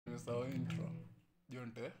nimesahau intro.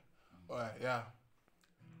 Jonte. Oya, yeah.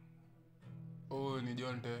 Oh, ni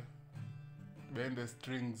Jonte. Behind the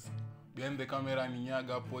strings. Behind the camera ni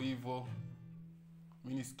Nyaga hapo hivyo.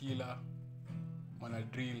 Mini skiller. Mwana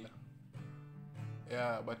drill.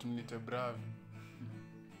 Yeah, but mnite Brav.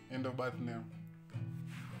 End of birth name.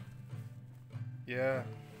 Yeah.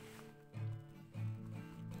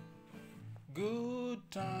 Good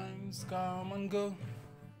times come and go.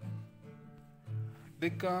 They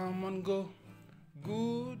come and go.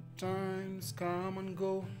 Good times come and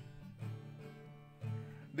go.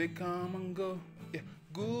 They come and go. Yeah.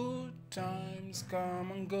 Good times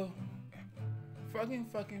come and go. Fucking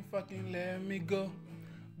let me go.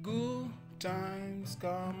 Good times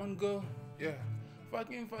come and go. Yeah.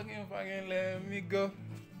 Fucking let me go.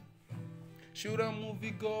 Shoot a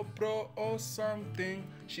movie GoPro or something.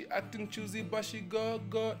 She acting choosy but she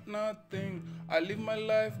got nothing. I live my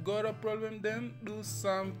life, got a problem, then do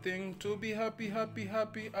something. To be happy,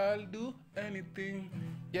 I'll do anything.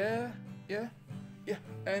 Yeah,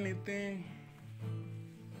 anything.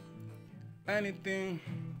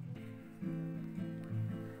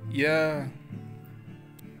 Yeah.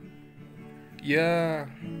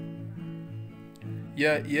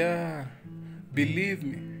 Believe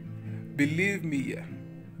me, yeah. Believe me, yeah.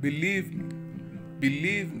 Believe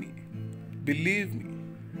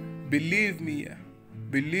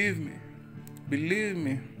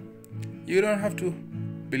me. You don't have to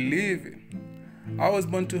believe it. I was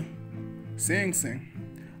born to sing.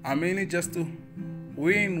 I'm in it just to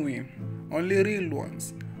win. Only real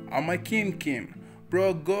ones. I'm a king.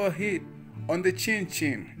 Bro, go ahead on the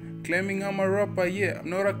chin. Claiming I'm a rapper, yeah. I'm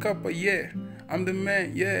not a copper, yeah. I'm the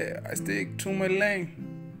man, yeah. I stick to my lane.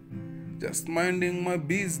 Just minding my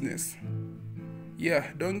business.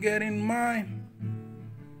 Yeah, don't get in mine.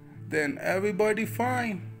 Then everybody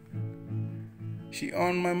fine. She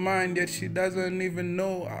on my mind, yet she doesn't even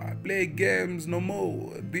know I play games no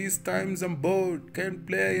more. These times I'm bored, can't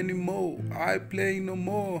play anymore. I play no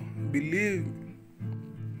more. Believe me.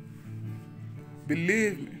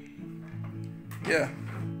 Yeah.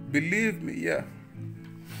 Believe me, yeah.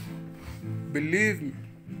 Believe me.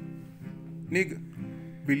 Nigga.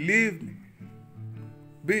 Believe me.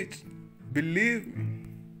 Bitch. Believe me.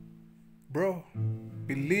 Bro.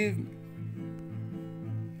 Believe me.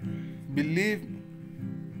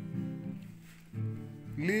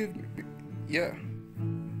 Yeah.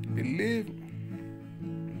 Believe me.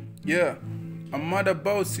 Yeah. I'm mad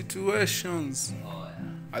about situations.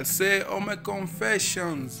 I'll say all my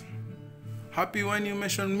confessions. Happy when you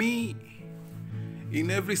mention me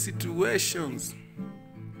in every situations.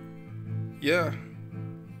 Yeah.